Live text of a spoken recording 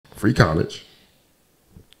free college,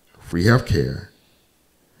 free health care,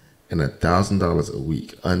 and $1,000 a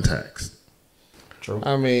week untaxed. True.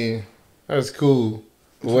 I mean, that's cool.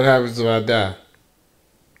 But what happens if I die?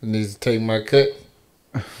 I need to take my cut?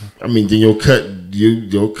 I mean, then your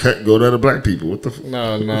cut go to the black people. What the fuck?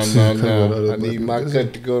 No. I need my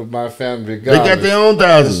cut to go to my family. They got their own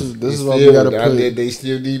thousands. This is why we gotta put. They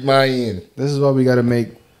still need my end. This is why we gotta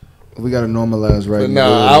normalize right now.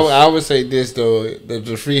 But no, I would say this though: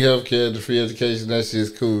 the free healthcare, the free education, that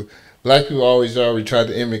shit's cool. Black people already try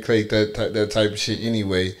to imitate that type of shit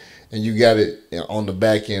anyway, and you got it on the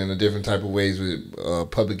back end in a different type of ways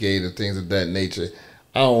with public aid and things of that nature.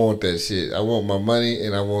 I don't want that shit. I want my money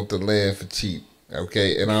and I want the land for cheap.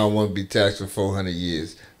 Okay, and I don't want to be taxed for 400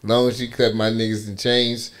 years. As long as you cut my niggas in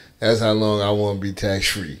chains, that's how long I want to be tax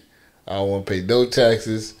free. I don't want to pay no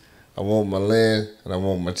taxes. I want my land and I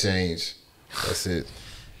want my change. That's it.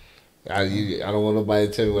 I don't want nobody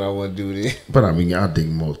to tell me what I want to do with it. But I mean, I think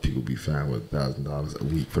most people be fine with $1,000 a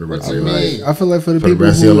week for the rest of your life. I feel like for the people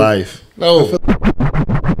rest of your life. No.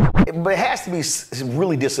 But it has to be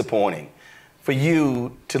really disappointing for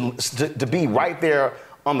you to be right there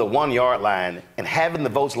on the 1 yard line and having the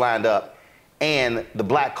votes lined up and the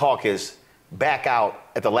Black Caucus back out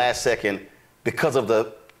at the last second because of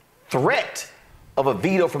the threat of a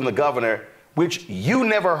veto from the governor, which you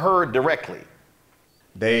never heard directly.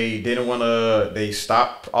 They didn't want to. They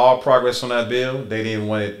stopped all progress on that bill. They didn't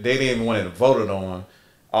want it. They didn't even want it voted on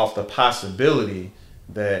off the possibility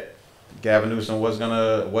that Gavin Newsom wasn't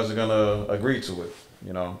gonna agree to it.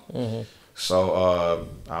 You know. Mm-hmm. So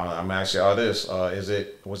I'm asking y'all this: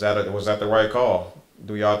 was that the right call?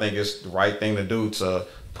 Do y'all think it's the right thing to do to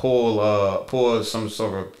pull some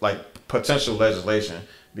sort of like potential legislation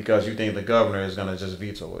because you think the governor is gonna just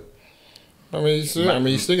veto it? I mean,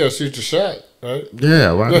 you still got to shoot your shot, right?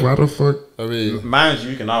 Yeah, why the fuck? I mean, mind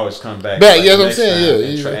you can always come back. Yeah, that's what I'm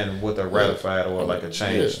saying. Yeah, and with a ratified or like a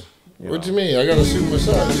change. Yeah. What you mean? I got to shoot my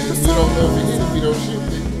shot. We don't know if we need it. We don't shoot.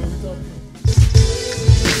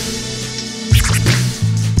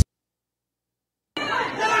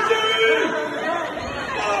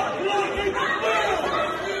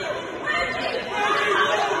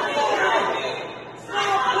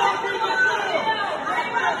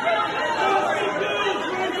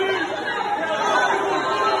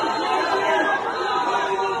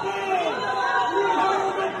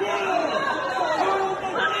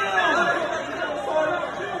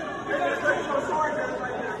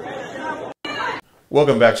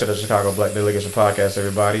 Welcome back to the Chicago Black Delegation podcast,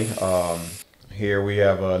 everybody. Here we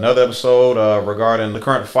have another episode regarding the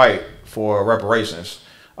current fight for reparations.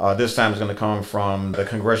 This time it's going to come from the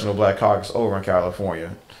Congressional Black Caucus over in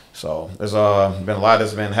California. So there's been a lot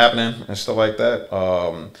that's been happening and stuff like that.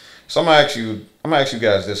 So I'm gonna ask you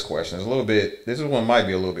guys this question. This one might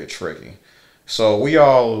be a little bit tricky. So we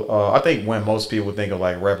all, I think when most people think of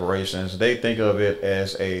like reparations, they think of it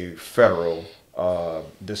as a federal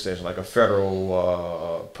decision, like a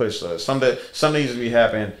federal push. Something needs to be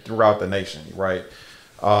happening throughout the nation, right?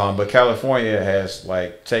 But California has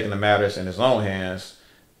like taken the matters in its own hands,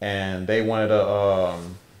 and they wanted to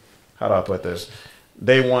how do I put this?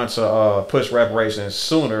 They want to push reparations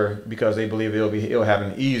sooner because they believe it'll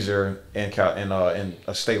happen easier in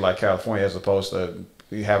a state like California as opposed to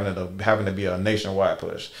having to be a nationwide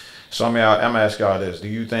push. So I'm gonna ask y'all this: do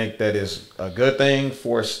you think that is a good thing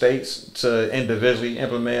for states to individually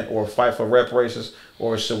implement or fight for reparations,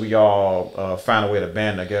 or should we all find a way to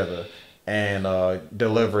band together and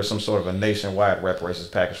deliver some sort of a nationwide reparations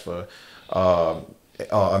package for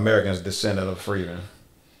Americans descendant of freedmen?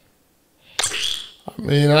 I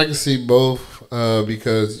mean, I can see both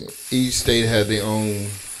because each state had their own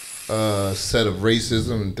set of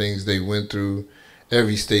racism and things they went through.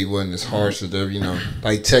 Every state wasn't as harsh as every,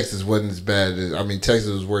 like Texas wasn't as bad as, Texas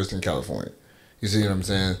was worse than California. You see what I'm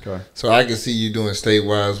saying? Okay. So I can see you doing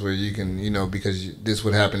state-wise where you can, because this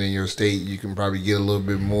would happen in your state, you can probably get a little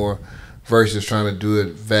bit more versus trying to do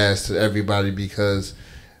it vast to everybody because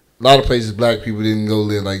a lot of places black people didn't go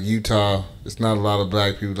live, like Utah. It's not a lot of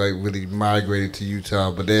black people like really migrated to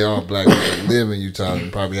Utah, but they are black people that live in Utah and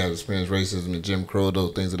probably have experienced racism and Jim Crow,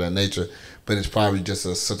 those things of that nature. But it's probably just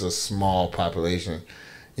such a small population.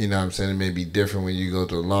 You know what I'm saying? It may be different when you go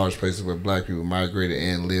to large places where black people migrated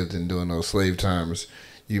and lived and doing those slave times.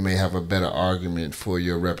 You may have a better argument for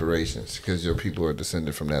your reparations because your people are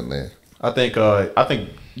descended from that land. I think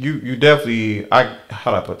you definitely,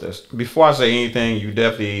 how do I put this? Before I say anything, you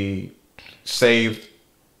definitely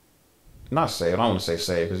not saved, I don't want to say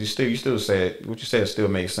saved because you still say it, what you said still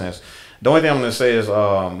makes sense. The only thing I'm going to say is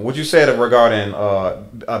what you said regarding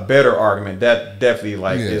a better argument, that definitely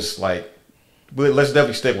is like but let's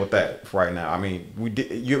definitely stick with that for right now. I mean,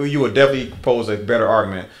 you would definitely pose a better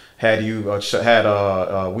argument had you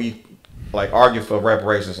we like argue for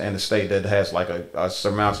reparations in the state that has like a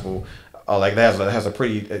surmountable, like that has a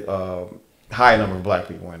pretty high number of black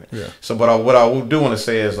people in it. Yeah. So, but what I do want to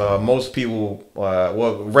say is most people,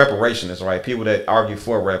 reparationists, right? People that argue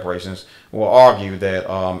for reparations will argue that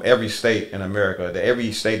every state in America,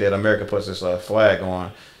 every state that America puts its flag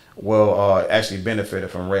on, will actually benefited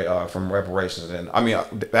from reparations, and I mean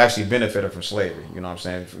actually benefited from slavery. You know what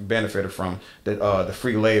I'm saying? Benefited from the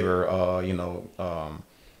free labor.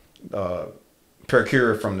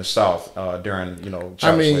 Procured from the South during I mean,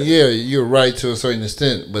 slavery. yeah, you're right to a certain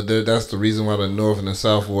extent, but that's the reason why the North and the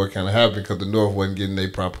South war kind of happened, because the North wasn't getting their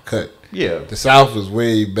proper cut. Yeah, the South was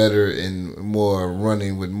way better and more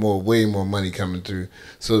running with way more money coming through.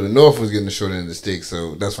 So the North was getting the short end of the stick.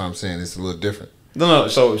 So that's why I'm saying it's a little different. No.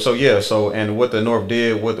 So and what the North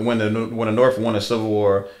did, when the North won the Civil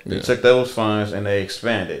War, they took those funds and they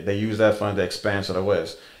expanded. They used that fund to expand to the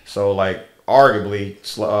West. So like arguably,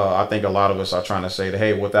 I think a lot of us are trying to say that,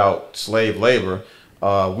 hey, without slave labor,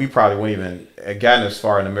 we probably wouldn't even gotten as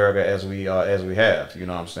far in America as we have. You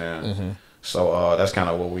know what I'm saying? Mm-hmm. So that's kind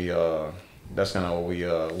of what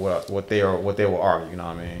what they will argue. You know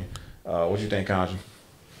what I mean? What do you think, Conjure?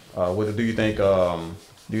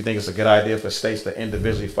 Do you think it's a good idea for states to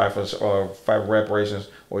individually fight for reparations,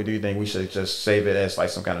 or do you think we should just save it as like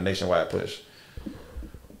some kind of nationwide push?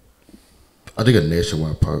 I think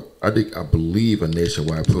I believe a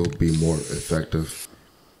nationwide push would be more effective,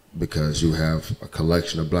 because you have a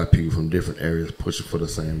collection of black people from different areas pushing for the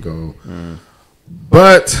same goal. Mm.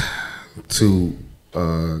 But to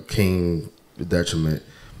King's detriment,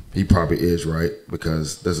 he probably is right,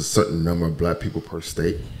 because there's a certain number of black people per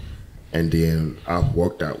state. And then I've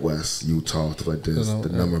worked out west, Utah, stuff like this. The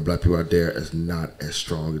number of black people out there is not as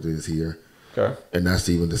strong as it is here. Okay. And that's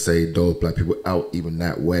even to say those black people out even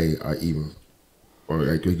that way are even, or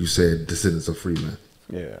like you said, descendants of free men.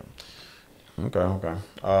 Yeah. Okay.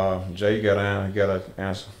 Jay, you got an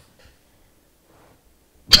answer?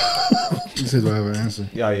 You said, do I have an answer?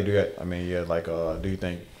 Yeah, you do. I mean, yeah, like, do you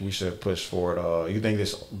think we should push forward? You think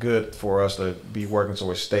it's good for us to be working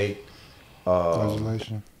towards state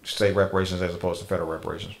legislation? State reparations as opposed to federal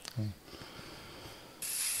reparations.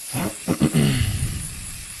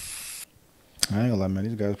 I ain't gonna lie, man.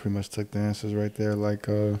 These guys pretty much took the answers right there. Like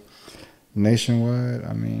nationwide,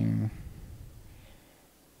 I mean,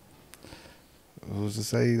 who's to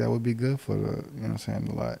say that would be good for the, you know what I'm saying,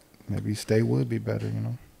 a lot. Maybe state would be better, you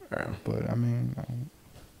know. Yeah. But I mean.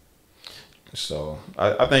 So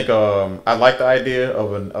I think I like the idea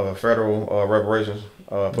of a federal reparations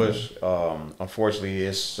push. Unfortunately,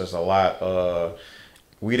 it's just a lot.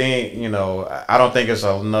 We didn't, I don't think it's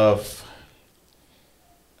enough.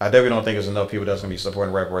 I definitely don't think there's enough people that's going to be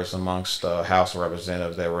supporting reparations amongst House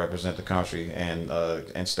representatives that represent the country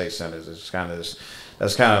and state senators.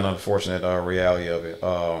 That's kind of an unfortunate reality of it.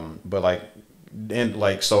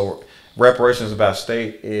 But so reparations by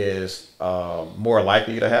state is more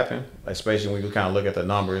likely to happen, especially when you kind of look at the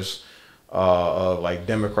numbers of like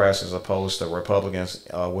Democrats as opposed to Republicans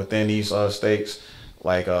within these states.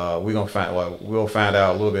 Like we'll find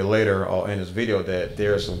out a little bit later in this video that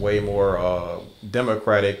there's way more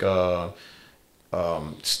Democratic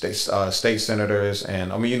state senators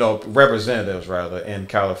and representatives rather in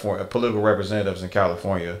California, political representatives in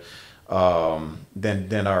California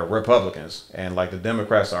than are Republicans. And like the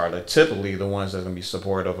Democrats are typically the ones that's going to be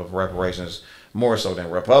supportive of reparations more so than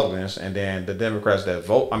Republicans. And then the Democrats that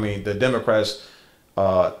vote,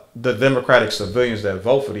 the Democratic civilians that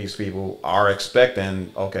vote for these people are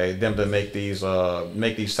expecting, them to make these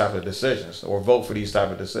type of decisions or vote for these type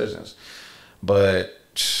of decisions. But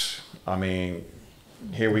I mean,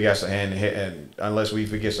 here we got some, and unless we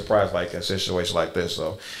get surprised like a situation like this.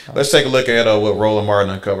 So let's take a look at what Roland Martin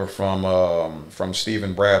uncovered from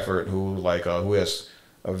Stephen Bradford, who has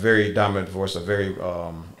a very dominant voice, a very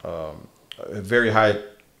high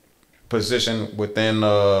position within.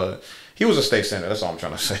 He was a state senator. That's all I'm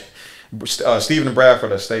trying to say. Stephen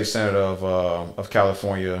Bradford, a state senator of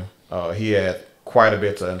California, he had quite a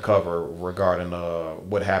bit to uncover regarding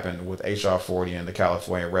what happened with H.R. 40 and the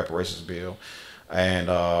California reparations bill. And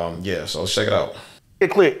so let's check it out.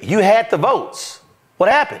 Get clear. You had the votes. What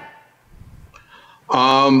happened?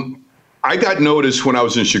 I got noticed when I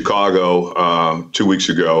was in Chicago 2 weeks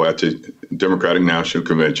ago at the Democratic National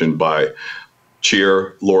Convention by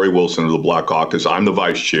Chair Lori Wilson of the Black Caucus. I'm the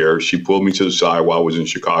vice chair. She pulled me to the side while I was in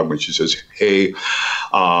Chicago and she says, hey,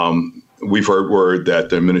 we've heard word that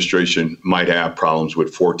the administration might have problems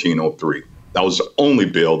with 1403. That was the only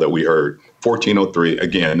bill that we heard 1403.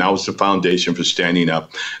 Again, that was the foundation for standing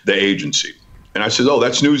up the agency. And I said, oh,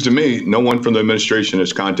 that's news to me. No one from the administration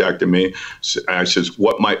has contacted me. And I says,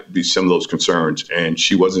 what might be some of those concerns? And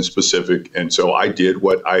she wasn't specific. And so I did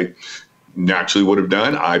what I naturally would have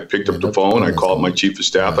done. I picked up the phone. I called my chief of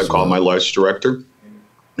staff. I called my ledge director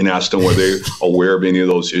and asked them were they aware of any of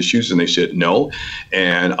those issues. And they said no.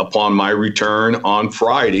 And upon my return on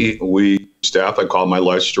Friday, I called my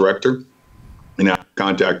ledge director. And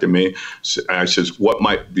contacted me. I says, what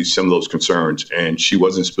might be some of those concerns? And she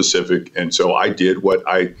wasn't specific. And so I did what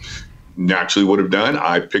I naturally would have done.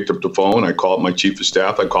 I picked up the phone. I called my chief of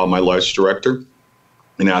staff. I called my ledge director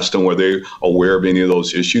and asked them were they aware of any of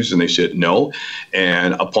those issues. And they said no.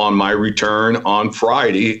 And upon my return on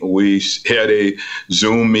Friday, we had a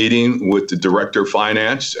Zoom meeting with the director of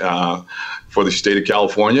finance for the state of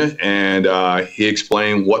California, and he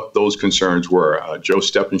explained what those concerns were. Joe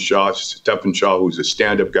Stephenshaw, who's a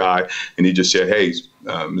stand-up guy, and he just said, hey,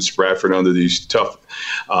 Mr. Bradford, under these tough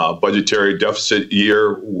budgetary deficit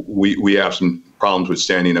year, we have some problems with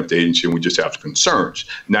standing up the agency, and we just have concerns.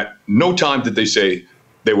 No time did they say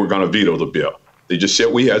they were going to veto the bill. They just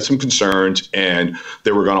said we had some concerns, and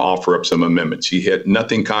they were going to offer up some amendments. He had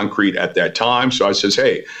nothing concrete at that time, so I says,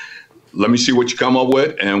 hey, let me see what you come up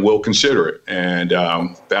with, and we'll consider it. And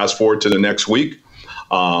fast forward to the next week,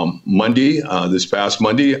 Monday, this past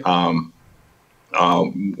Monday, we were on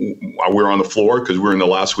the floor because we were in the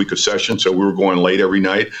last week of session, so we were going late every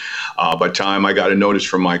night. By the time I got a notice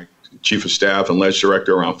from my chief of staff and ledge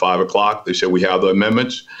director around 5 o'clock, they said, we have the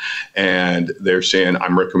amendments, and they're saying,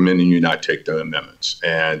 I'm recommending you not take the amendments.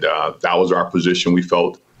 And that was our position. We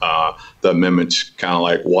felt the amendments kind of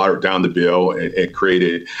like watered down the bill and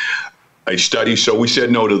created a study. So we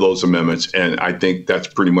said no to those amendments. And I think that's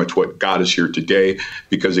pretty much what got us here today,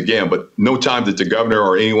 because again, but no time did the governor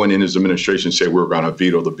or anyone in his administration say we're going to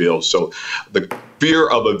veto the bill. So the fear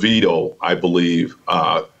of a veto, I believe,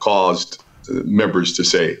 caused members to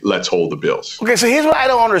say, let's hold the bills. Okay, so here's what I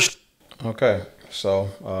don't understand. Okay, so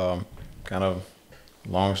kind of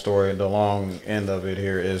long story, the long end of it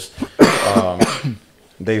here is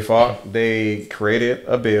they created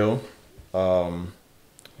a bill,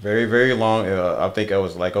 very, very long. I think it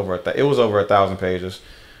was like over 1,000 pages,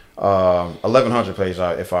 1,100 pages,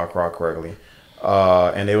 if I recall correctly.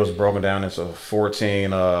 And it was broken down into 14,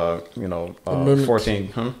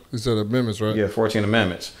 14. You said amendments, right? Yeah, 14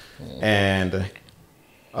 amendments. And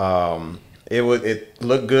it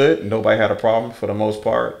looked good. Nobody had a problem for the most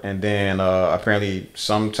part. And then apparently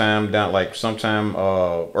sometime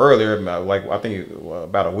earlier, like I think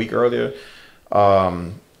about a week earlier,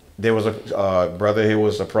 there was a brother who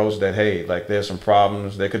was approached that, hey, like there's some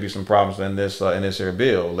problems. There could be some problems in this here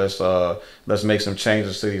bill. Let's make some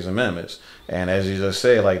changes to these amendments. And as you just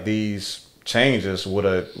said, like these changes would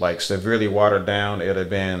have like severely watered down. It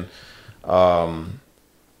had been,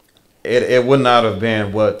 it would not have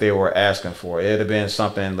been what they were asking for. It'd have been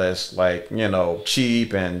something that's like,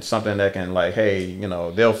 cheap and something that can like, hey,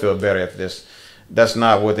 they'll feel better if this. That's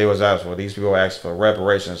not what they was asking for. These people were asking for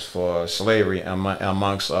reparations for slavery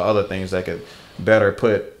amongst other things that could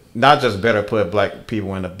not just better put black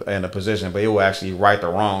people in a position, but it will actually right the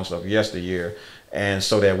wrongs of yesteryear, and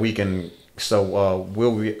so that we'll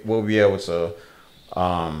be able to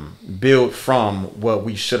build from what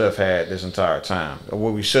we should have had this entire time, or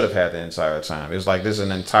what we should have had the entire time. It's like this is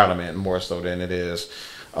an entitlement more so than it is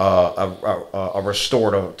a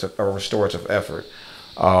restorative effort.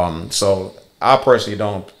 So I personally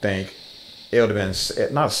don't think it would have been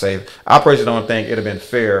not safe. I personally don't think it would have been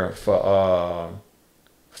fair for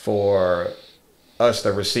us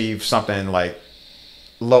to receive something like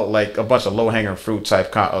a bunch of low-hanging fruit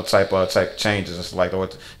type changes, like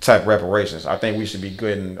the type reparations. I think we should be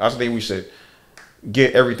good, and I think we should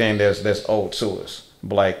get everything that's owed to us.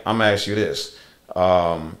 But like, I'm gonna ask you this: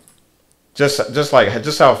 just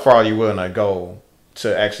how far are you willing to go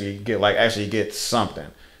to actually get something?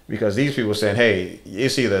 Because these people saying, hey,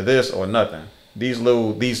 it's either this or nothing. These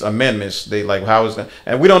amendments, they like how is that?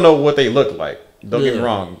 And we don't know what they look like. Don't get me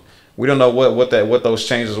wrong. We don't know what those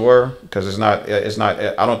changes were, because it's not.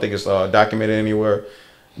 I don't think it's documented anywhere.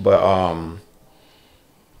 But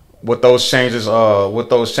what those changes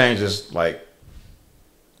like,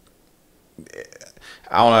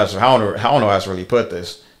 I don't know how to really put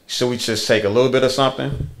this. Should we just take a little bit of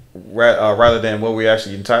something rather than what we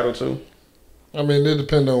actually entitled to? I mean, it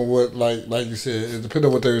depends on what, like you said, it depends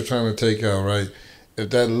on what they were trying to take out, right? If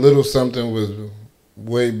that little something was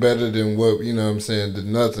way better than what, the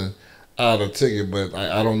nothing, I'd have took it, but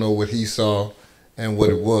I don't know what he saw and what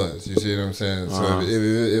it was. You see what I'm saying? So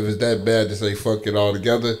if it's that bad to say fuck it all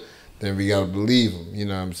together, then we gotta believe them. You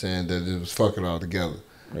know what I'm saying? That it was fucking all together.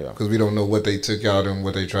 Yeah. Because we don't know what they took out and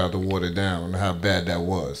what they tried to water down and how bad that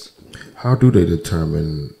was. How do they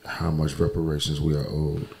determine how much reparations we are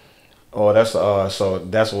owed? Oh, that's so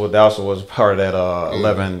that also was part of that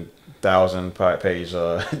 11,000 page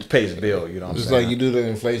bill. You know what I'm Just saying? like you do the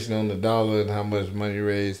inflation on the dollar and how much money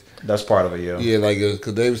raised. That's part of it, yeah. Yeah, like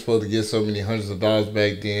because they were supposed to get so many hundreds of dollars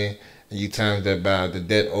back then, and you times that by the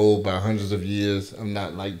debt owed by hundreds of years. I'm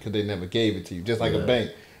not like because they never gave it to you. Just like a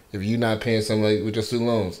bank, if you're not paying something like with your student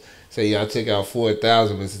loans, say I took out $4,000,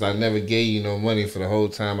 but since I never gave you no money for the whole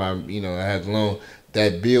time I had the loan,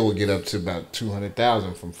 that bill will get up to about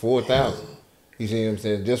 $200,000 from $4,000. You see what I'm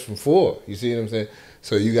saying? Just from $4. You see what I'm saying?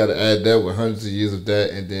 So you got to add that with hundreds of years of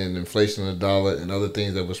that, and then inflation of the dollar and other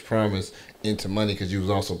things that was promised into money because you was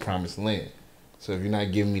also promised land. So if you're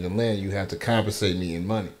not giving me the land, you have to compensate me in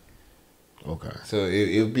money. Okay. So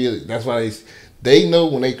it'll be that's why they know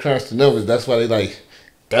when they crunch the numbers. That's why they like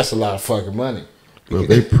that's a lot of fucking money. Well, if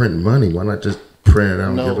they print money, why not just print it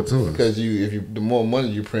out and give it to us? Because the more money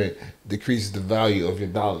you print, decreases the value of your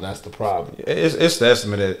dollar. That's the problem. It's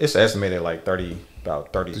estimated like 30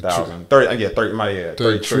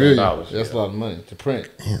 trillion dollars. That's a lot of money to print.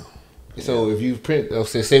 Damn. So if you print,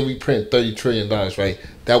 say we print $30 trillion, right?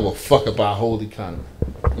 That will fuck up our whole economy.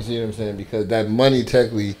 You see what I'm saying? Because that money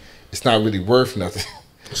technically, it's not really worth nothing.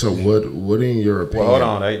 So what in your opinion? Well,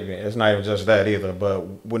 hold on. It's not even just that either. But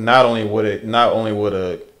not only would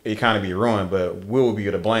a economy be ruined, but we'll be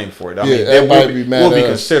to blame for it. I mean, we'll be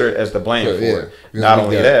considered as the blame for it. Not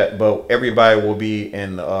only that, but everybody will be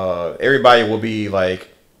like,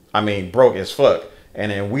 I mean, broke as fuck. And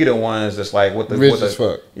then we the ones that's like rich as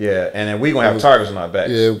fuck. Yeah, and then we gonna have targets on our backs.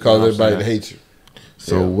 Yeah, it will cause everybody to hate you.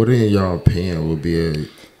 So what in your opinion would be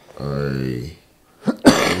a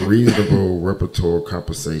reasonable repertoire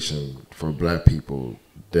compensation for black people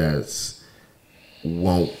that's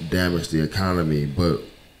won't damage the economy but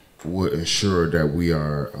would ensure that we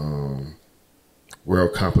are well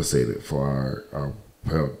compensated for our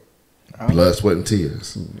blood, sweat, and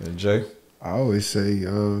tears? Jay? I always say,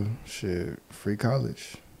 free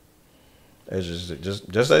college. It's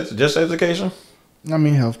just education? I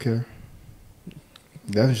mean, healthcare.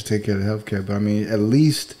 Definitely should take care of the healthcare, but I mean, at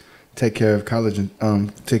least take care of college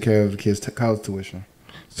and take care of the kids' college tuition.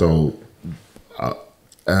 So,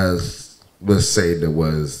 as let's say there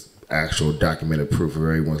was actual documented proof of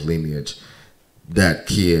everyone's lineage, that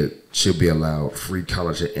kid should be allowed free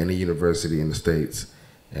college at any university in the States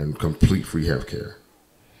and complete free healthcare.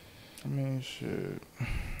 I mean, shit.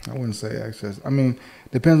 I wouldn't say access. I mean,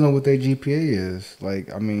 depends on what their GPA is.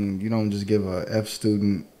 Like, I mean, you don't just give a F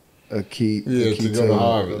student a key. Yeah, to go to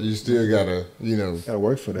Harvard, you still gotta, gotta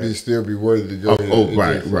work for that. You still be worthy to go.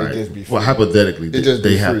 Right. Well, hypothetically,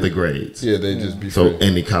 they have the grades. Yeah, they just be free. So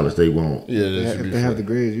any college they won't. Yeah, if they have the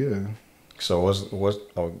grades, yeah. So what's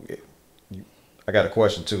I got a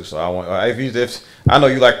question too. So I want if I know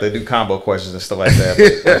you like to do combo questions and stuff like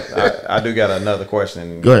that. But I do got another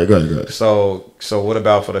question. Go ahead. So what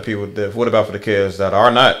about for the people? What about for the kids that are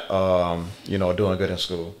not doing good in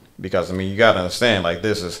school? Because I mean, you got to understand, like,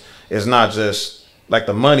 it's not just like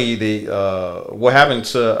the money. What happened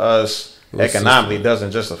to us economically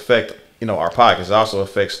doesn't just affect our pockets. It also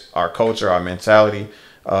affects our culture, our mentality,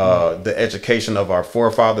 the education of our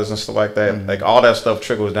forefathers and stuff like that. Like all that stuff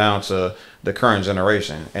trickles down to the current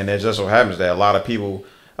generation, and it just so happens that a lot of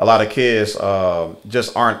kids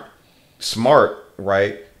just aren't smart,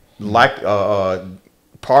 right? Like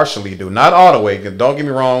partially do, not all the way. Don't get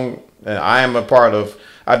me wrong.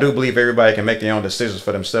 I do believe everybody can make their own decisions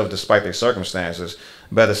for themselves despite their circumstances.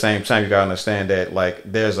 But at the same time, you gotta understand that, like,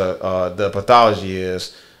 there's the pathology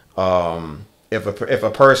is if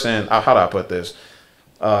a person, how do I put this?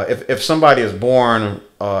 If somebody is born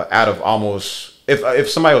out of almost, if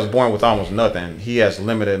somebody was born with almost nothing, he has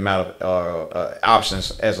limited amount of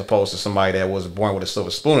options as opposed to somebody that was born with a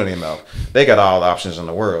silver spoon in their mouth. They got all the options in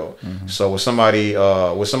the world. So with somebody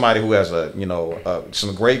who has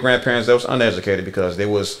some great grandparents that was uneducated because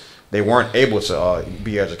they weren't able to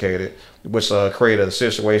be educated, which created a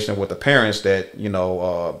situation with the parents that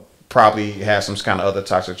probably had some kind of other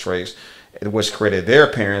toxic traits, which created their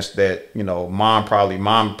parents that mom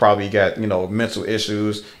probably got mental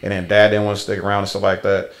issues, and then dad didn't want to stick around and stuff like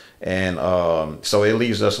that, and so it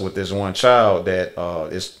leaves us with this one child that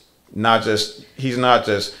he's not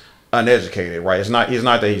just uneducated, right? He's not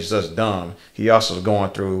that he's just dumb. He also is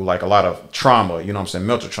going through like a lot of trauma,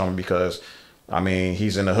 mental trauma, because I mean,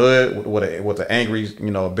 he's in the hood with an angry,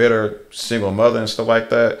 bitter single mother and stuff like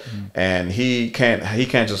that, and he can't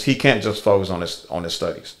just focus on his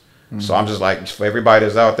studies. So I'm just like, for everybody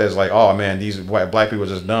that's out there, it's like, oh man, these black people are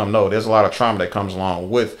just dumb. No, there's a lot of trauma that comes along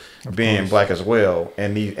with being black as well,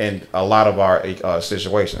 and a lot of our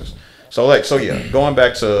situations. So yeah, going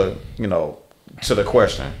back to to the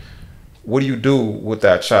question, what do you do with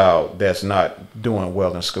that child that's not doing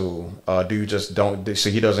well in school? Do you just don't? So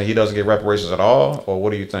he doesn't get reparations at all, or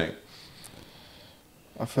what do you think?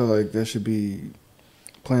 I feel like there should be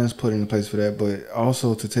plans put into place for that, but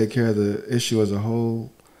also to take care of the issue as a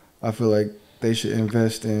whole. I feel like they should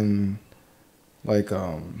invest in like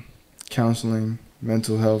counseling,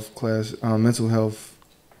 mental health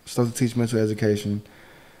stuff to teach mental education,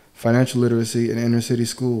 financial literacy in inner city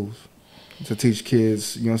schools to teach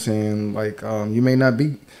kids, you know what I'm saying, like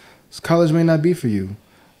college may not be for you,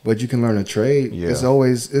 but you can learn a trade. Yeah.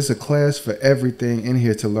 It's a class for everything in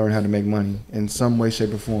here to learn how to make money in some way,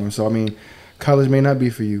 shape, or form. So I mean, college may not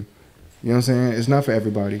be for you. You know what I'm saying? It's not for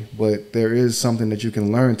everybody, but there is something that you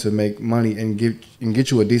can learn to make money and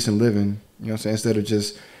get you a decent living. You know what I'm saying? Instead of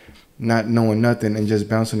just not knowing nothing and just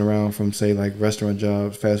bouncing around from, say, like restaurant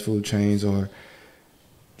jobs, fast food chains, or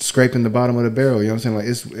scraping the bottom of the barrel. You know what I'm saying? Like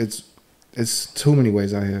it's too many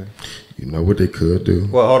ways out here. You know what they could do?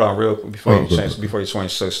 Well, hold on, real quick before you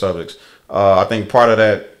switch subjects. I think part of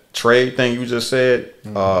that trade thing you just said.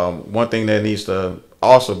 One thing that needs to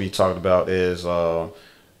also be talked about is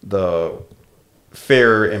the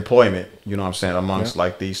fair employment, you know what I'm saying, amongst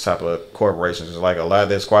like these type of corporations. It's like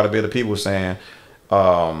there's quite a bit of people saying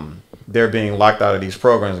they're being locked out of these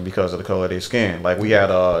programs because of the color of their skin. Like we had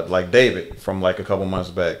like David from like a couple months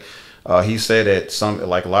back. He said that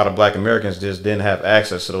a lot of black Americans just didn't have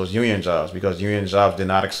access to those union jobs because union jobs did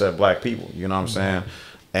not accept black people, you know what I'm saying?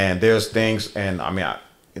 And there's things, and I mean,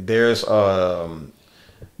 there's I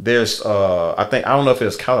think, I don't know if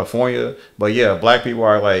it's California, but yeah, black people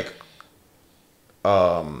are like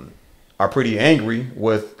are pretty angry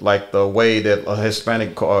with like the way that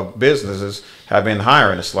Hispanic businesses have been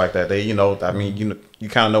hiring. It's like that. They, you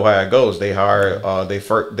kind of know how it goes. They hire they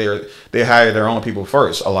hire their own people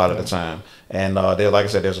first a lot of the time. And they're, like I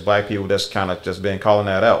said, there's black people that's kind of just been calling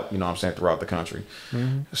that out, you know what I'm saying, throughout the country.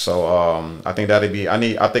 So I think that'd be, I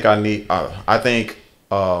think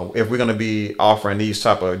if we're going to be offering these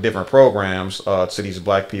type of different programs to these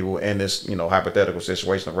black people in this, hypothetical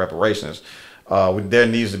situation of reparations, there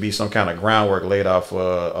needs to be some kind of groundwork laid out for,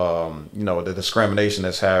 the discrimination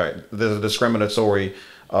the discriminatory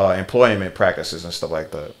employment practices and stuff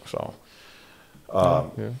like that. So, yeah,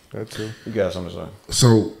 that too. You got something to say?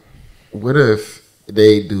 So, what if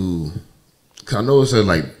they do? Cause I know it said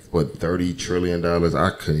like what $30 trillion. I don't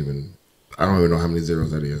even know how many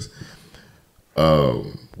zeros that is.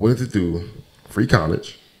 What if they do free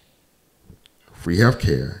college, free health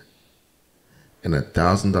care, and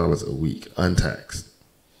 $1,000 a week untaxed?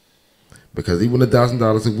 Because even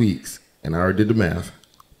 $1,000 a week, and I already did the math,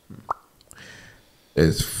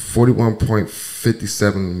 is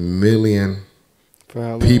 41.57 million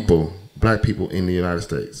people, black people in the United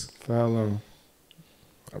States. For how long?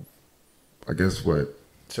 I guess what?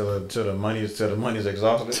 Till the money's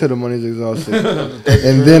exhausted. Till the money's exhausted,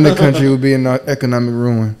 and then the country will be in economic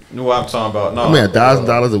ruin. You know what I'm talking about? No, I mean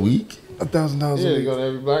 $1,000 a week. $1,000 a Yeah, week. go to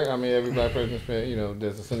every black person spend,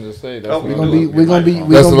 there's a descendant of slave. We're gonna be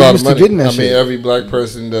That's a lot of used to money. getting that I mean, shit. every black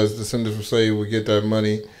person that's descended from slave will get that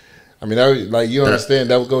money. I mean, you understand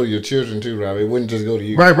that would go to your children too, Rob. It wouldn't just go to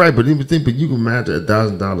you. Right. But you can imagine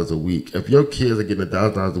 $1,000 a week. If your kids are getting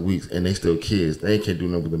 $1,000 a week and they still kids, they can't do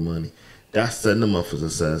nothing with the money. That's setting them up for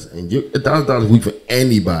success. And $1,000 a week for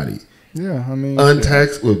anybody, Yeah, I mean,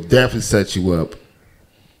 untaxed will definitely set you up,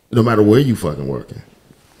 no matter where you fucking working.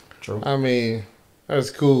 True. I mean, that's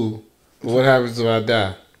cool. But what happens if I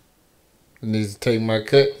die? I need to take my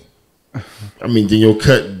cut. I mean, then your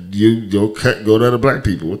cut go to other black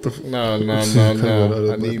people. What the? No. I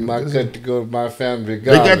need my cut to go to my family.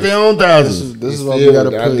 They got their own thousands. This is why we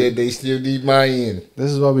gotta put. They still need my end.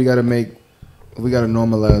 This is why we gotta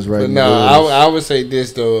normalize right But now. I would say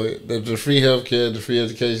this though: the free healthcare, the free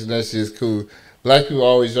education, that shit's cool. Black people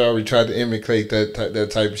already try to imitate that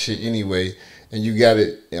type of shit anyway, and you got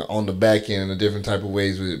it on the back end in a different type of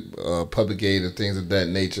ways with public aid and things of that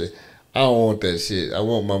nature. I don't want that shit. I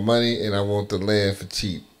want my money and I want the land for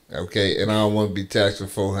cheap. Okay, and I don't want to be taxed for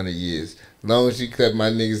 400 years. As long as you cut my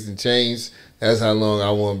niggas in chains, that's how long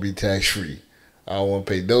I want to be tax free. I don't want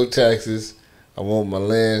to pay no taxes. I want my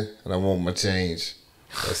land and I want my change.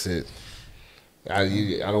 That's it. I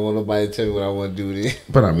don't want nobody to tell me what I want to do with it.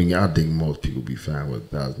 But I mean, I think most people be fine with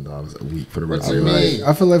 $1,000 a week for the rest of your life.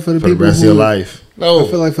 I feel like for the For the people rest who, of your life. No, I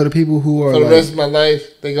feel like for the people who are for the like, rest of my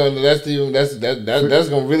life, they gonna that's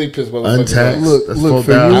gonna really piss motherfuckers Untaxed. off. That's look,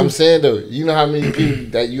 for $4,000. you- I'm saying though, you know how many people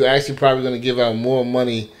that you actually probably gonna give out more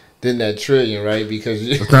money than that trillion, right? Because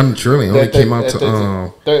It's not a trillion. It only came out to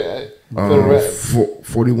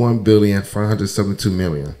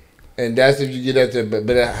 41,572,000,000. and that's if you get at the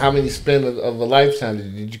but how many spend of a lifetime?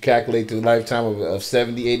 Did you calculate the lifetime of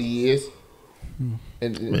 70, 80 years?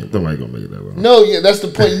 And, Man, nobody gonna make it that long. no, yeah, that's the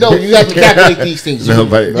point. No, you have to calculate these things. You,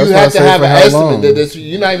 Nobody- you That's why I have to say have for an how estimate long? that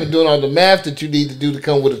you're not even doing all the math that you need to do to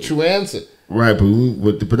come with a true answer. Right,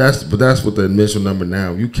 but that's what the initial number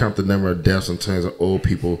now. You count the number of deaths in terms of old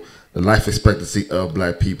people, the life expectancy of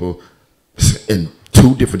black people in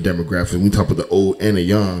two different demographics. We talk about the old and the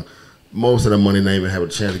young. Most of the money not even have a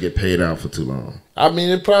chance to get paid out for too long. I mean,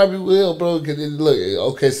 it probably will, bro. Because look,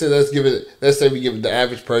 okay, so let's say we give it the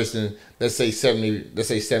average person, let's say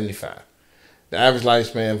 75. The average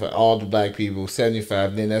lifespan for all the black people,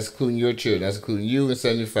 75. Then that's including your children. That's including you and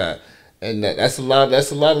 75. And that's a lot.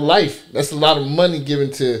 That's a lot of life. That's a lot of money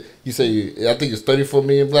given to you. Say I think it's 34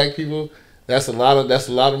 million black people. That's a lot of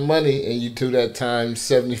money, and you do that times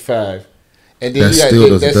 75. And then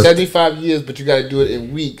that's 75 years, but you got to do it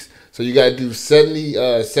in weeks. So you got to do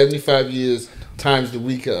 75 years times the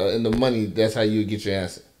week in the money. That's how you get your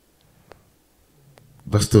answer.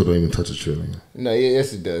 That still don't even touch a trillion. No,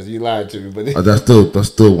 yes it does. You lied to me, but That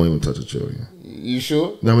still won't even touch a trillion. you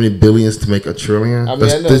sure? You know how many billions to make a trillion? I mean,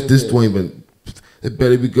 I know this won't even. It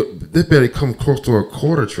better come close to a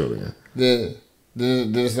quarter trillion. Then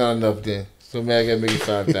it's not enough. Then so man, I got to make it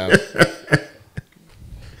 5,000.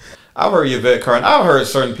 I've heard Yvette Carter. I've heard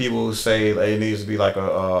certain people say it needs to be like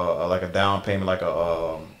a down payment, like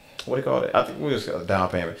a what do you call it? I think we just a down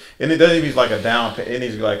payment. And it doesn't even be like a down. It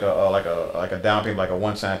needs to be like a down payment, like a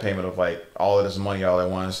one-time payment of like all of this money all at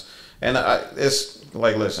once. And it's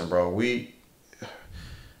like, listen, bro,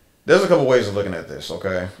 there's a couple ways of looking at this.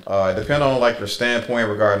 Okay, depending on like your standpoint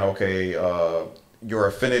regarding your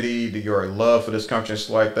affinity, your love for this country and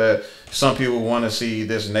stuff like that. Some people want to see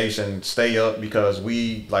this nation stay up because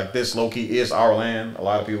we like this low key is our land. A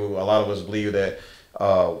lot of us believe that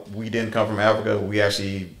we didn't come from Africa. We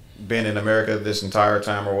actually been in America this entire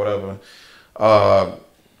time or whatever.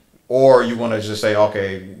 Or you want to just say,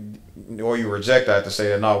 okay, or you reject that to say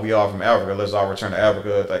that no, we all from Africa. Let's all return to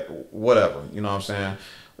Africa. Like whatever, you know what I'm saying?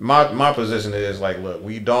 My position is like, look,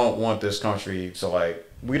 we don't want this country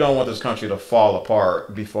to fall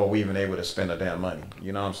apart before we even able to spend the damn money.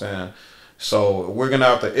 You know what I'm saying? So it's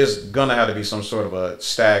gonna have to be some sort of a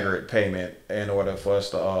staggered payment in order for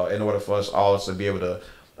us all to be able to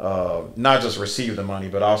not just receive the money,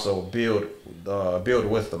 but also build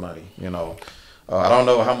with the money. You know, I don't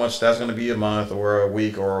know how much that's gonna be a month or a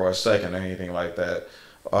week or a second or anything like that.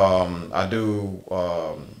 I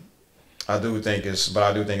do think it's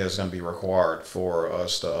going to be required for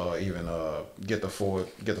us to even get the full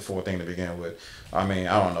thing to begin with. I mean,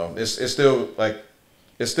 I don't know. It's still kind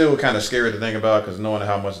of scary to think about because knowing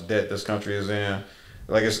how much debt this country is in,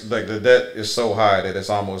 like it's like the debt is so high that it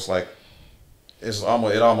almost seems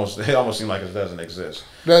like it doesn't exist.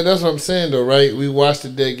 That's what I'm saying though, right? We watch the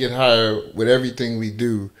debt get higher with everything we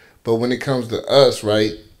do, but when it comes to us,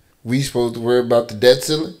 right, we supposed to worry about the debt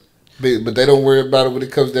ceiling. But they don't worry about it when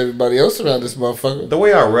it comes to everybody else around this motherfucker. The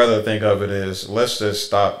way I'd rather think of it is let's just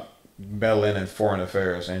stop meddling in foreign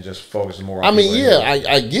affairs and just focus more on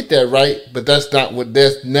I get that, right? But that's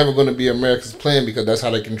never going to be America's plan because that's how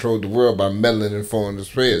they control the world, by meddling in foreign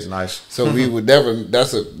affairs. Nice. So we would never,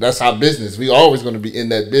 that's our business. We always going to be in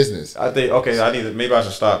that business. I think, maybe I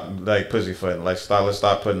should stop like pussyfooting. Like let's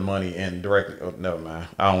stop putting money in directly. Oh, never mind.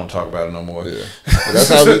 I don't want to talk about it no more. Yeah. But that's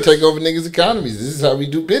how we take over niggas' economies. This is how we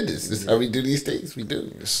do business. This is how we do these things. We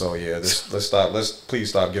do. So yeah, let's please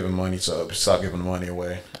stop giving money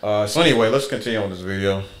away. So anyway, let's continue on this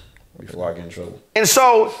video before I get in trouble. And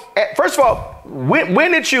so, first of all,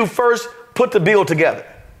 when did you first put the bill together?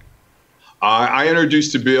 I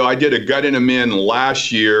introduced the bill. I did a gut and amend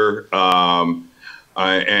last year. When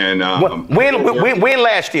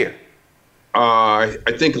last year? I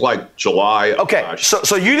think like July. Okay,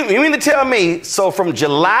 so you mean to tell me, so from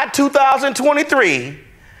July 2023,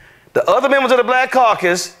 the other members of the Black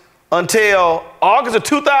Caucus until August of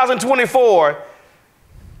 2024,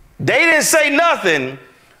 they didn't say nothing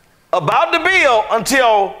about the bill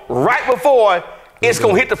until right before it's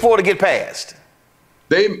going to hit the floor to get passed.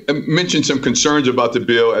 They mentioned some concerns about the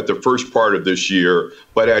bill at the first part of this year,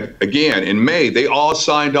 but again, in May, they all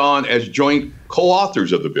signed on as joint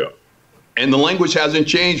co-authors of the bill. And the language hasn't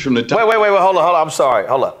changed from the time. Wait, hold on. I'm sorry.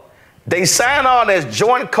 Hold up. They signed on as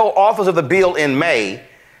joint co-authors of the bill in May.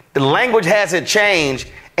 The language hasn't changed.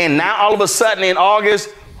 And now all of a sudden in August,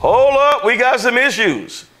 hold up, we got some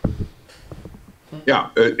issues. Yeah,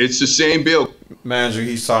 it's the same bill. Manager,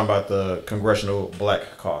 he's talking about the Congressional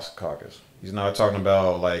Black Caucus. He's not talking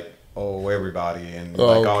about like, oh, everybody and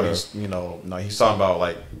like all these, you know, no, he's talking about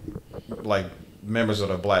like members of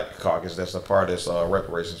the Black Caucus that's a part of this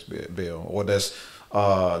reparations bill, or that's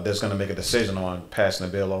going to make a decision on passing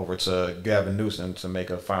the bill over to Gavin Newsom to make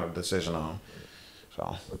a final decision on.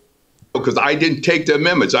 So. Because I didn't take the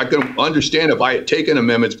amendments. I can understand if I had taken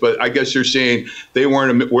amendments, but I guess you're saying they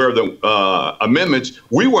weren't aware of the amendments.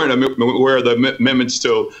 We weren't aware of the amendments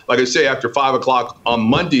till, like I say, after 5 o'clock on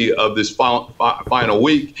Monday of this final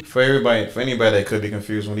week. For anybody that could be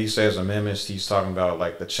confused, when he says amendments, he's talking about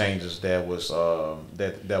like the changes that was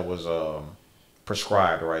that was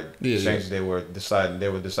prescribed, right? Yeah, changes they were deciding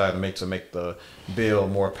to make the bill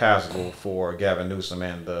more passable for Gavin Newsom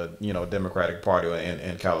and the Democratic Party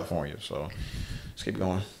in California. So let's keep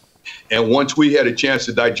going. And once we had a chance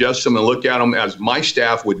to digest them and look at them, as my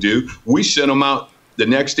staff would do, we sent them out the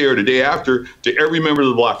next day or the day after to every member of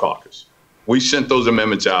the Black Caucus. We sent those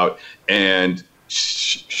amendments out and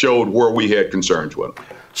showed where we had concerns with them.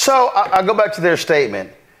 So I go back to their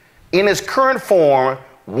statement. In its current form,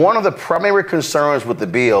 one of the primary concerns with the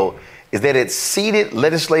bill is that it ceded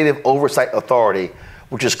legislative oversight authority,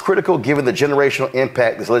 which is critical given the generational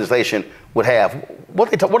impact this legislation would have.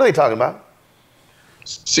 What are they talking about?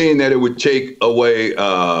 Seeing that it would take away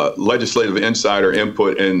legislative insider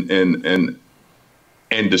input and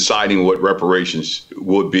deciding what reparations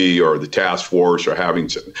would be, or the task force, or having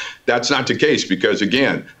to. That's not the case, because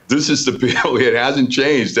again, this is the bill. It hasn't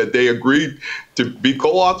changed that they agreed to be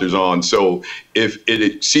co-authors on. So if it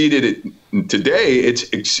exceeded it today,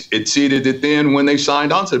 it exceeded it then when they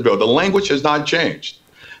signed onto the bill. The language has not changed.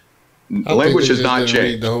 The language has not changed.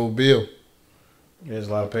 Read the whole bill. There's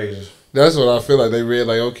a lot of pages. That's what I feel like. They read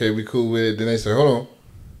like, okay, we cool with it. Then they say, hold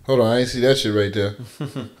on, I ain't see that shit right there.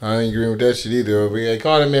 I ain't agreeing with that shit either. We ain't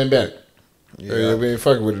call that man back. Yeah. We ain't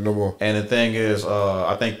fucking with it no more. And the thing is,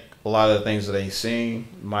 I think a lot of the things that they've seen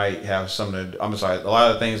might have something to, a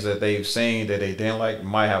lot of the things that they've seen that they didn't like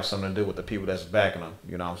might have something to do with the people that's backing them.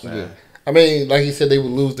 You know what I'm saying? Yeah. I mean, like he said, they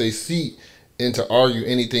would lose their seat and to argue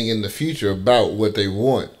anything in the future about what they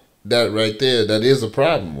want. That right there, that is a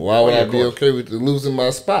problem. Why would I be okay with losing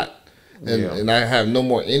my spot? And I have no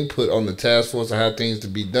more input on the task force or how things to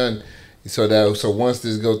be done. So once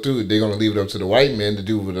this go through, they're gonna leave it up to the white man to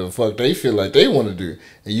do what the fuck they feel like they want to do,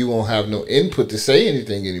 and you won't have no input to say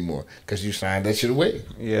anything anymore because you signed that shit away.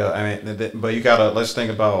 Yeah, I mean, but you gotta let's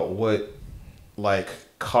think about what like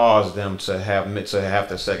caused them to have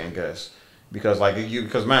to second guess, because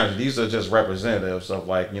man, these are just representatives of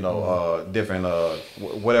different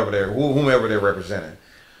whomever they're representing,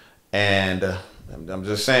 and I'm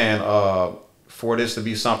just saying for this to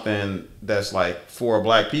be something that's like for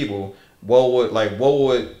black people. What would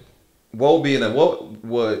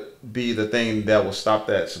be the thing that would stop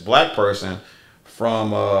that black person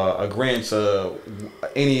from agreeing to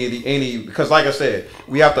any because like I said,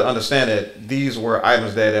 we have to understand that these were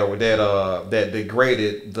items that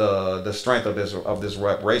degraded the strength of this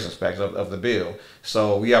reparations package of the bill.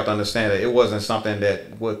 So we have to understand that it wasn't something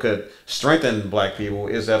that could strengthen black people.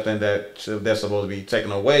 It's something that's supposed to be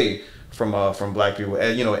taken away from black people,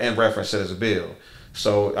 in reference to this bill.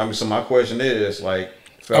 So my question is fellas,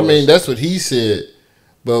 I mean, that's what he said,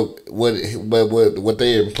 but what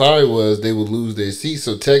they implied was they would lose their seat.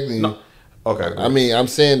 So technically, no. Okay. I mean, I'm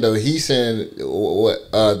saying though, he's saying what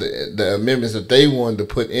the amendments that they wanted to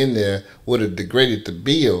put in there would have degraded the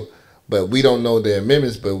bill, but we don't know the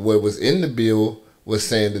amendments. But what was in the bill was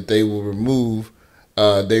saying that they will remove.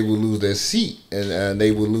 They would lose their seat and they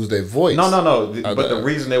would lose their voice. No. But the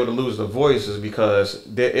reason they would lose the voice is because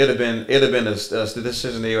it'd have been a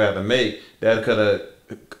decision they would have to make that could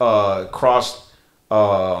have crossed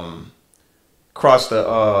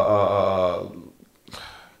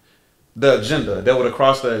the agenda. That would have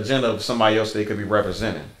crossed the agenda of somebody else they could be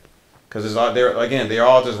representing. Because it's all there again. They're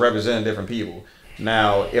all just representing different people.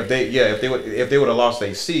 Now, if they would have lost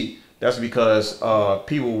their seat. That's because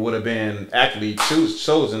people would have been actually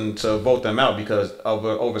chosen to vote them out because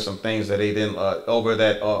over some things that they didn't over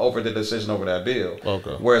the decision over that bill.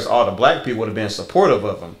 Okay. Whereas all the black people would have been supportive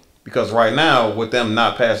of them because right now with them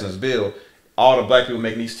not passing this bill, all the black people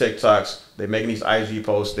making these TikToks, they making these IG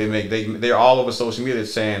posts, they're all over social media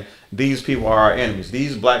saying these people are our enemies.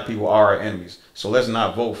 These black people are our enemies. So let's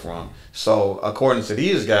not vote for them. So according to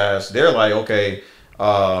these guys, they're like, okay,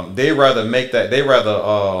 they rather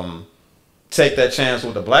take that chance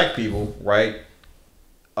with the black people, right?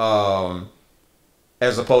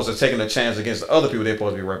 As opposed to taking a chance against the other people they're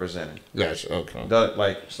supposed to be representing. Gotcha.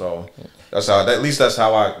 Okay. So that's how. At least that's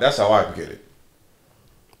how I get it.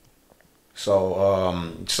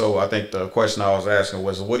 So I think the question I was asking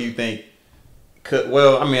was, what do you think?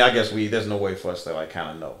 Well, I mean, I guess there's no way for us to like kind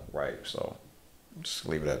of know, right? So just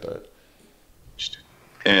leave it at that.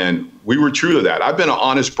 And we were true to that. I've been an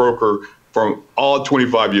honest broker from all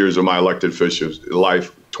 25 years of my elected officials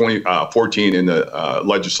life, 14 in the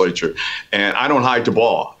legislature, and I don't hide the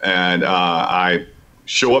ball. And I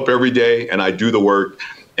show up every day and I do the work.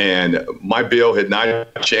 And my bill had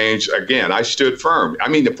not changed. Again, I stood firm. I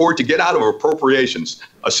mean, for it to get out of appropriations,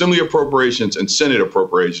 Assembly appropriations and Senate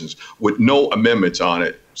appropriations with no amendments on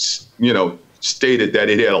it, stated that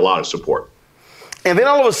it had a lot of support. And then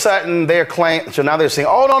all of a sudden they're claiming, so now they're saying,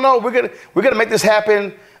 oh, no, we're gonna make this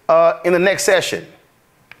happen in the next session.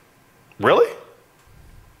 Really?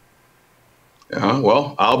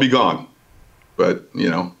 Well, I'll be gone, but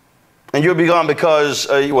And you'll be gone because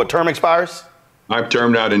what term expires? I'm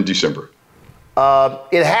termed out in December.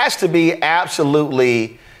 It has to be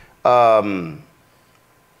absolutely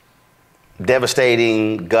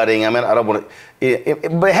devastating, gutting. I mean, I don't want to,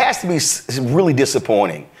 but it has to be really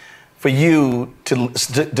disappointing for you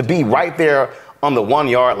to be right there on the 1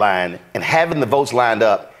 yard line and having the votes lined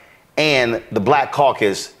up and the Black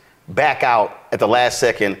Caucus back out at the last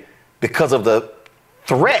second because of the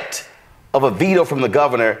threat of a veto from the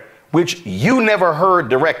governor, which you never heard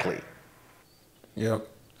directly. Yep.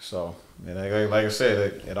 So, like I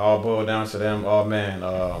said, it all boiled down to them. Oh man,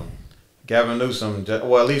 Gavin Newsom.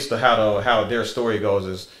 Well, at least how their story goes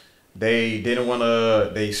is they didn't want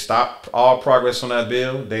to. They stopped all progress on that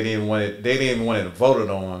bill. They didn't want it. They didn't even want it voted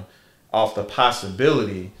on off the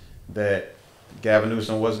possibility that Gavin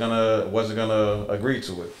Newsom wasn't gonna agree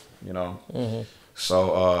to it. Mm-hmm.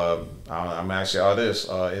 So I'm asking y'all this: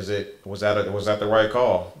 was that the right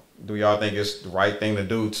call? Do y'all think it's the right thing to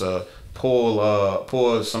do to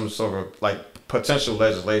pull some sort of like potential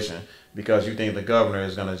legislation because you think the governor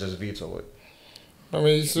is gonna just veto it? I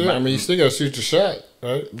mean, you still gotta shoot your shot,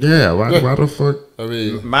 right? Yeah. Why the fuck? I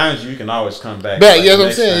mean, mind you can always come back. Yeah, what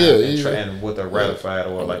I'm saying. Yeah, and with a ratified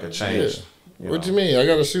or like a change. Yeah. What you mean? I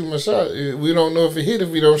gotta shoot my shot. We don't know if it hit if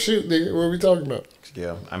we don't shoot. Nigga. What are we talking about?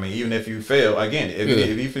 Yeah, I mean, even if you fail, again,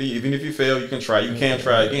 even if you fail, you can try. You can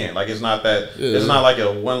try again. Like it's not that. Yeah. It's not like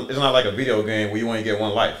a video game where you only get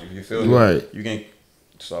one life. If you fail, right, you can.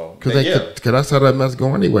 So because that's how that mess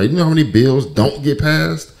go anyway. You know how many bills don't get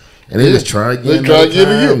passed, and they just try again. They try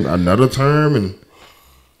again, another term, and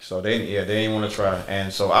so they didn't want to try.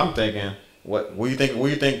 And so I'm thinking, what do you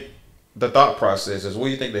think the thought process is? What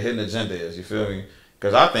do you think the hidden agenda is? You feel me?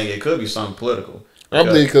 Because I think it could be something political. I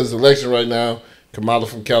believe because the election right now. Kamala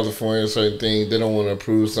from California, certain things they don't want to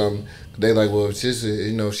approve something. They like, well, it's just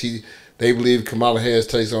they believe Kamala Harris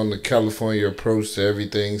takes on the California approach to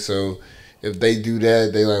everything. So if they do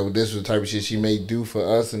that, they like, well, this is the type of shit she may do for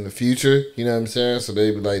us in the future. You know what I'm saying? So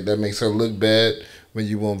they be like, that makes her look bad when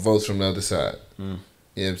you want votes from the other side. You know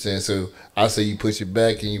what I'm saying? So I say you push it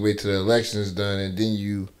back and you wait till the election is done and then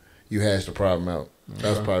you hash the problem out.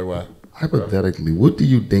 That's probably why. Hypothetically, what do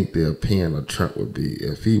you think the opinion of Trump would be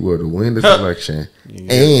if he were to win this election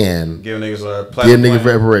and give niggas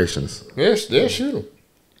reparations? Yes, they'll shoot him.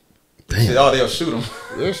 Damn. They'll shoot him.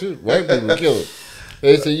 They'll shoot. White people kill him.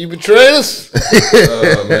 They say you betrayed us.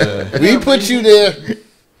 Oh man, we put you there.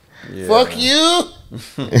 Yeah. Fuck you.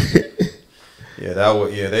 Yeah, that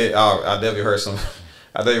would. Yeah, I definitely heard some.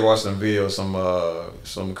 I definitely watched some videos.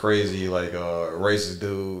 Some crazy like racist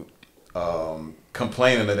dude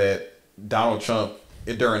complaining that Donald Trump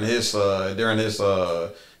during his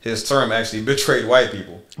term actually betrayed white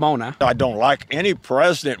people. Come on now. I don't like any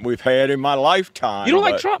president we've had in my lifetime. You don't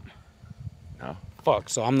like Trump? No. Fuck.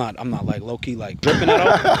 So I'm not like low key like dripping at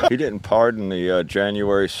all. He didn't pardon the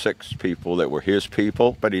January 6th people that were his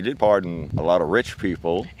people, but he did pardon a lot of rich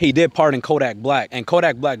people. He did pardon Kodak Black, and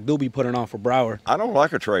Kodak Black do be putting on for Broward. I don't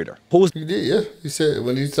like a traitor. He did, yeah. He said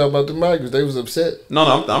when he was talking about the migrants, they was upset.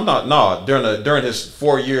 No, I'm not. No, during his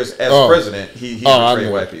 4 years as president, he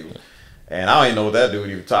betrayed white people. And I don't even know what that dude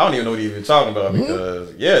even. I don't even know what he even talking about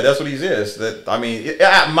because that's what he is. That I mean,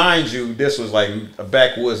 mind you, this was like a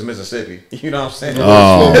backwoods Mississippi. You know what I'm saying?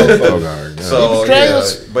 So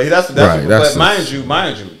but mind you,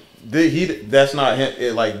 that's not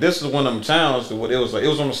him. Like this is one of them towns. What it was like. It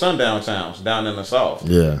was one of the sundown towns down in the south.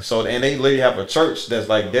 Yeah. So and they literally have a church that's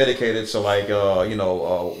like dedicated to like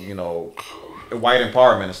white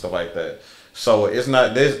empowerment and stuff like that. So it's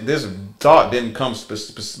not this thought didn't come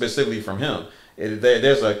specifically from him.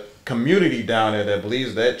 There's a community down there that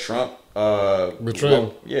believes that Trump Betrayed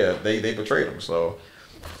him. Yeah, they betrayed him. So.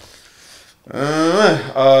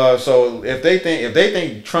 So if they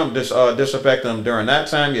think Trump disrespect them during that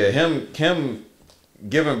time, yeah, him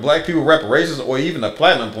giving black people reparations or even a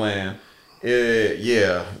platinum plan, they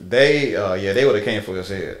would have came for his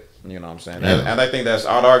head. You know what I'm saying? Yeah. And I think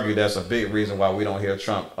I'd argue that's a big reason why we don't hear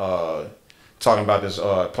Trump talking about this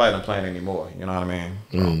platinum plan anymore. You know what I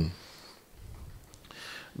mean?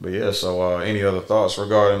 But yeah, so any other thoughts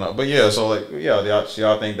regarding? But yeah, so like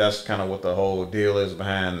y'all think that's kind of what the whole deal is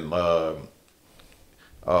behind? Because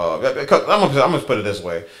I'm gonna put it this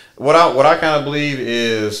way. What I kind of believe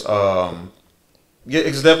is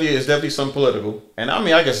it's definitely some political, and I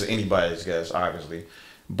mean I guess it's anybody's guess, obviously,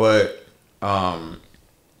 but I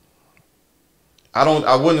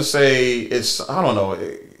wouldn't say it's, I don't know.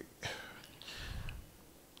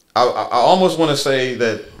 I almost want to say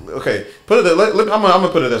that, okay, I'm gonna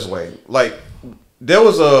put it this way. Like, there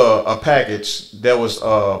was a package that was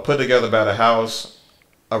put together by the House,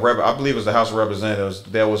 I believe it was the House of Representatives,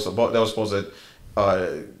 that was supposed to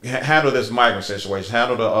handle this migrant situation,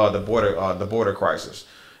 handle the border crisis,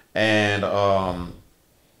 and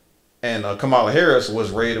Kamala Harris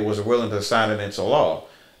was willing to sign it into law,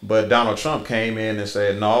 but Donald Trump came in and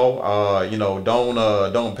said no,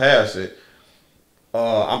 don't pass it.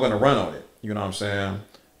 I'm going to run on it. You know what I'm saying?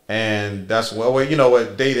 And that's what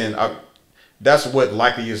they didn't. That's what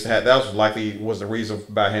likely is that was likely was the reason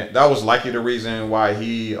by him. That was likely the reason why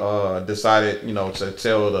he decided to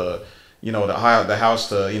tell the House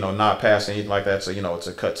to not pass anything like that,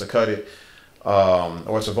 to cut it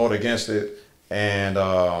or to vote against it. And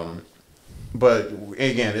but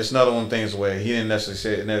again, it's another one of the things where he didn't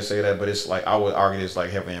necessarily say that, but it's like, I would argue it's like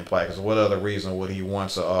heavily implied. Because what other reason would he want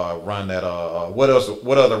to run that? What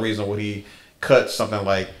other reason would he cut something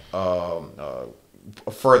like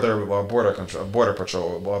further border control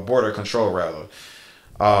rather?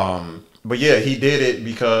 But yeah, he did it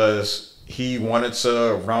because he wanted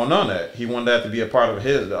to run on that. He wanted that to be a part of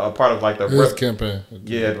his campaign.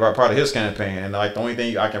 Yeah, part of his campaign. And like the only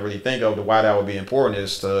thing I can really think of why that would be important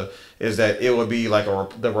is that it would be like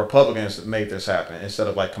the Republicans made this happen instead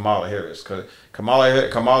of like Kamala Harris, because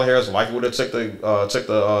Kamala Harris likely would have took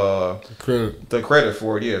the credit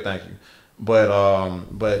for it. Yeah, thank you. But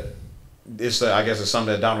it's I guess it's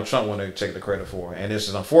something that Donald Trump wanted to take the credit for, and this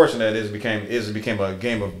is unfortunate. It became a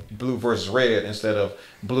game of blue versus red instead of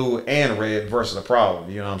blue and red versus the problem.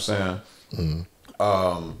 You know what I'm saying?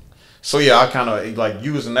 Mm-hmm. So yeah, I kind of like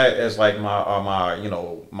using that as like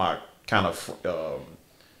my kind of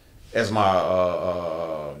as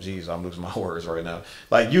my geez, I'm losing my words right now.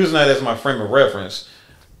 Like using that as my frame of reference.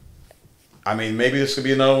 I mean, maybe this could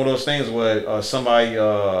be another one of those things where somebody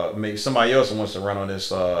else wants to run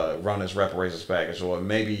this reparations package, or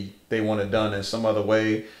maybe they want it done in some other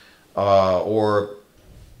way, or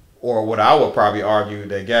what I would probably argue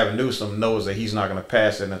that Gavin Newsom knows that he's not going to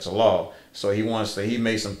pass it into law, so he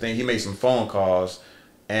made some phone calls,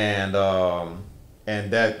 and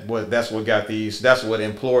that's what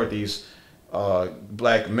implored these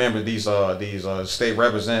black members, these state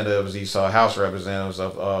representatives, these House representatives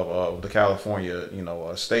of the California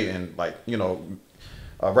state, and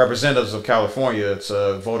representatives of California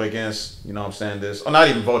to vote against this, or not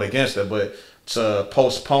even vote against it, but to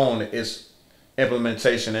postpone its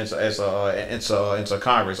implementation into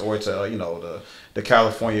Congress, or to the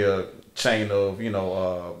California chain of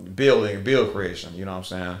bill creation. You know what I'm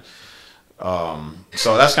saying?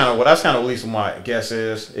 So that's kind of at least what my guess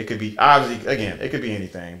is. It could be, obviously, again, it could be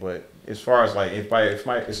anything, but as far as like if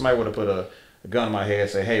somebody would have put a gun in my head and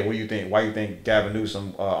say, hey, what do you think? Why you think Gavin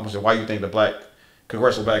Newsom? I'm gonna say, why you think the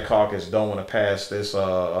Congressional Black Caucus don't want to pass this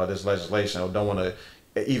legislation, or don't want to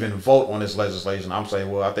even vote on this legislation? I'm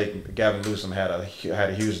saying, well, I think Gavin Newsom had a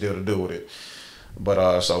huge deal to do with it.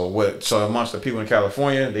 But so amongst the people in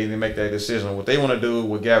California, they didn't make that decision what they want to do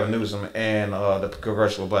with Gavin Newsom and the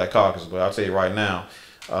Congressional Black Caucus. But I'll tell you right now,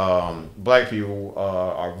 black people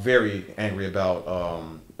are very angry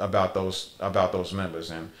about those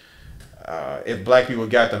members, and if black people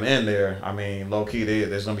got them in there, I mean, low key,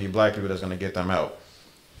 there's gonna be black people that's gonna get them out.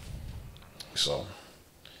 So,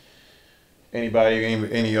 any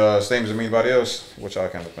statements from anybody else? What y'all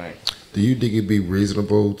kind of think? Do you think it'd be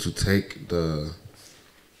reasonable to take the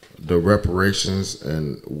reparations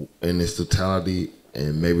and in its totality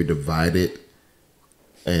and maybe divide it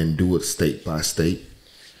and do it state by state?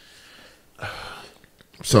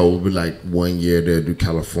 So it would be like 1 year they'll do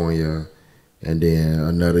California, and then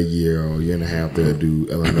another year or year and a half they'll do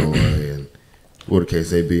Illinois, and what the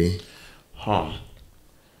case may be. Huh.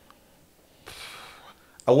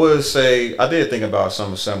 I would say I did think about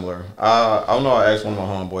something similar. I don't know. I asked one of my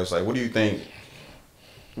homeboys, like, what do you think?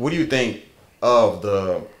 What do you think of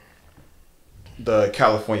the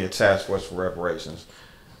California Task Force for Reparations?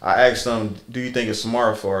 I asked them, do you think it's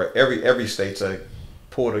smart for every state to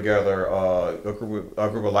pull together a group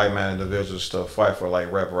of like-minded individuals to fight for like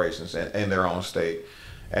reparations in their own state?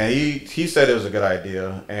 And he said it was a good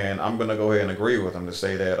idea, and I'm gonna go ahead and agree with him to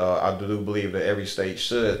say that I do believe that every state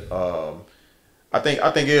should. I think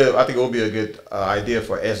it would be a good idea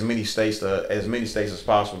for as many states as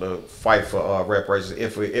possible to fight for reparations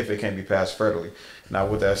if it can be passed federally. Now,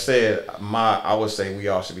 with that said, I would say we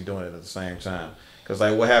all should be doing it at the same time, because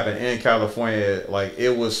like what happened in California, like it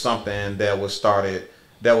was something that was started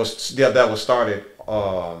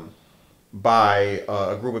by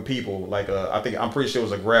a group of people. Like I'm pretty sure it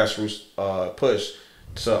was a grassroots push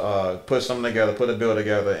to put something together, put a bill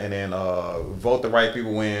together, and then vote the right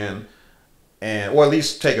people in. Or at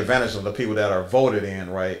least take advantage of the people that are voted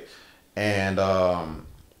in, right? And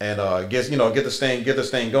get this thing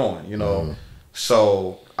going, you know. Mm-hmm.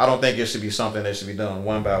 So I don't think it should be something that should be done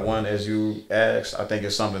one by one, as you asked. I think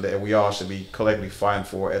it's something that we all should be collectively fighting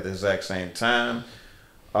for at the exact same time.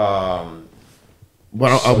 I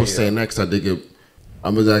was saying next, I'm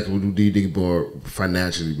exactly what do you think more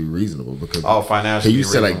financially be reasonable? Because financially, you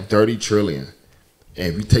said like 30 trillion,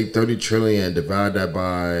 and if you take 30 trillion and divide that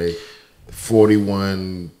by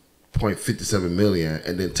 41.57 million,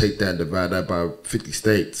 and then take that and divide that by 50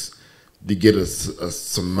 states, to get a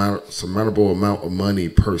surmountable amount of money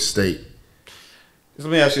per state. Let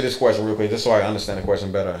me ask you this question real quick, just so I understand the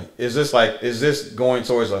question better. Is this going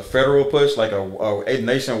towards a federal push, like a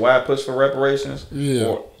nationwide push for reparations?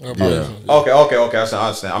 Yeah. Okay. I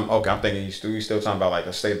understand. I'm thinking you still talking about like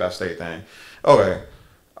a state by state thing. Okay.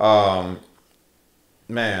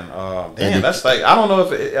 That's like I don't know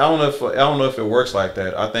if it works like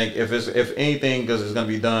that. I think if anything, because it's going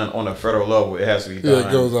to be done on a federal level, it has to be done. Yeah,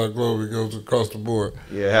 it goes out global. It goes across the board.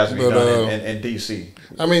 Yeah, it has to be done in D.C.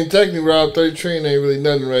 I mean, technically, Rob, 30 trillion ain't really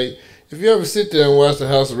nothing, right? If you ever sit there and watch the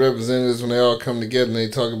House of Representatives when they all come together and they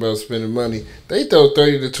talk about spending money, they throw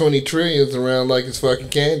 30 to 20 trillions around like it's fucking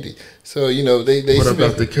candy. So, you know, they What if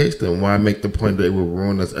that's the case then? Why make the point that it will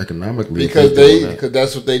ruin us economically? Because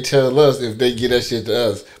that's what they tell us if they get that shit to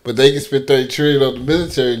us. But they can spend 30 trillion on the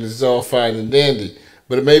military and it's all fine and dandy.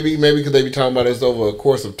 But maybe because they be talking about this over a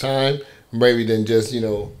course of time, maybe than just, you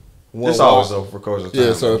know, it's always over a course of time.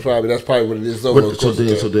 Yeah, so that's probably what it is over a course of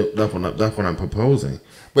time. So that's what I'm proposing.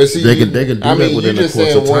 But see, they can do that within a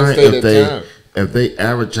course of time if they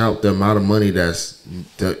average out the amount of money that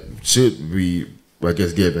should be, I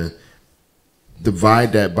guess, given.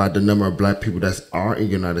 Divide that by the number of black people that are in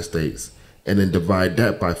the United States, and then divide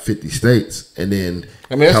that by 50 states, and then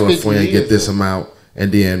California get this amount,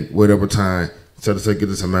 and then whatever time, so to get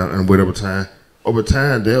this amount, and whatever time. Over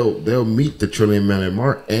time, they'll meet the $1 trillion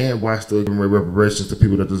mark, and while still giving reparations to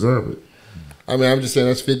people that deserve it. I mean, I'm just saying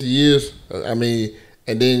that's 50 years. I mean,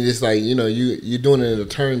 and then it's like, you know, you're doing it in a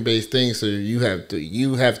turn-based thing, so you have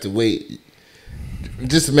to wait.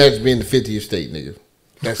 Just imagine being the 50th state, nigga.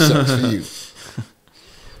 That sucks for you.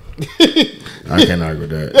 I can't argue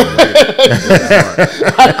with that.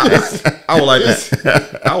 I would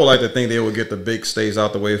like to think they would get the big states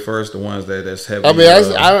out the way first, the ones that's heavy. I mean,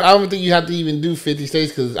 I don't think you have to even do 50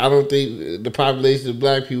 states, because I don't think the population of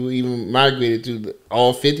black people even migrated to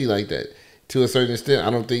all 50 like that. To a certain extent, I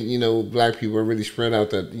don't think, you know, black people are really spread out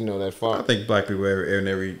that, you know, that far. I think black people are in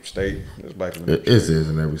every state. There's black people. It is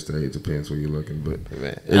in every state. It depends where you're looking, but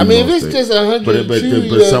I mean, if it's just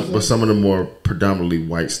 102, but some of the more predominantly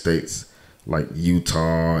white states like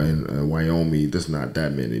Utah and Wyoming, there's not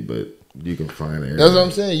that many, but you can find it. That's what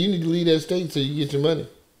I'm saying. You need to leave that state so you get your money.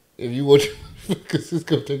 If you want, because it's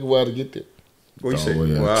gonna take a while to get there. What you say?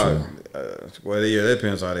 Well, yeah, that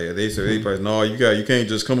depends how they say they probably no. You can't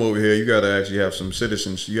just come over here. You got to actually have some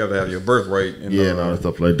citizens. You have to have your birthright. And all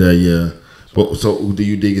stuff like that. Yeah, but so do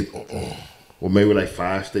you dig it? Well, maybe like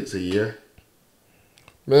 5 states a year.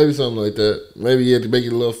 Maybe something like that. Maybe you have to make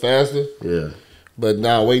it a little faster. Yeah, but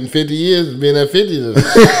now waiting 50 years, being at 50,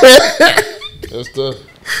 that's tough.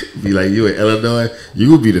 Be like you in Illinois,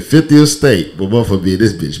 you will be the 50th state, but both of be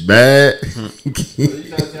this bitch bad. You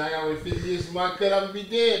trying to say I got to wait 50 years for my cut? I'm gonna be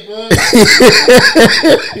dead, bud.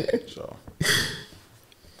 So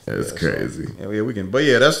that's crazy. So, yeah, we can. But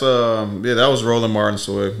yeah, that's that was Roland Martin.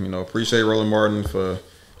 So you know, appreciate Roland Martin for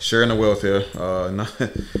sharing the wealth here.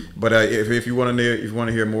 But if you want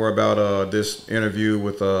to hear more about this interview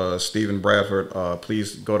with Stephen Bradford,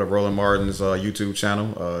 please go to Roland Martin's YouTube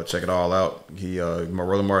channel. Check it all out.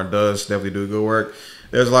 Roland Martin does definitely do good work.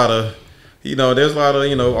 There's a lot of you know, there's a lot of,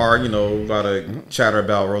 you know, art, you know, a lot of chatter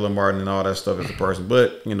about Roland Martin and all that stuff as a person.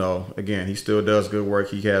 But, you know, again, he still does good work.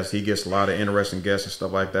 He gets a lot of interesting guests and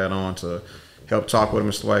stuff like that on to help talk with him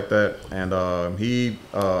and stuff like that. And he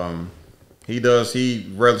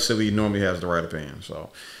relatively normally has the right opinion. So,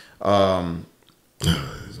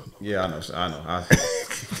 yeah, I know.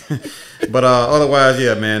 But otherwise,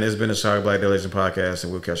 yeah, man, it's been a Chicago Black Delegation podcast,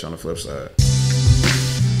 and we'll catch you on the flip side.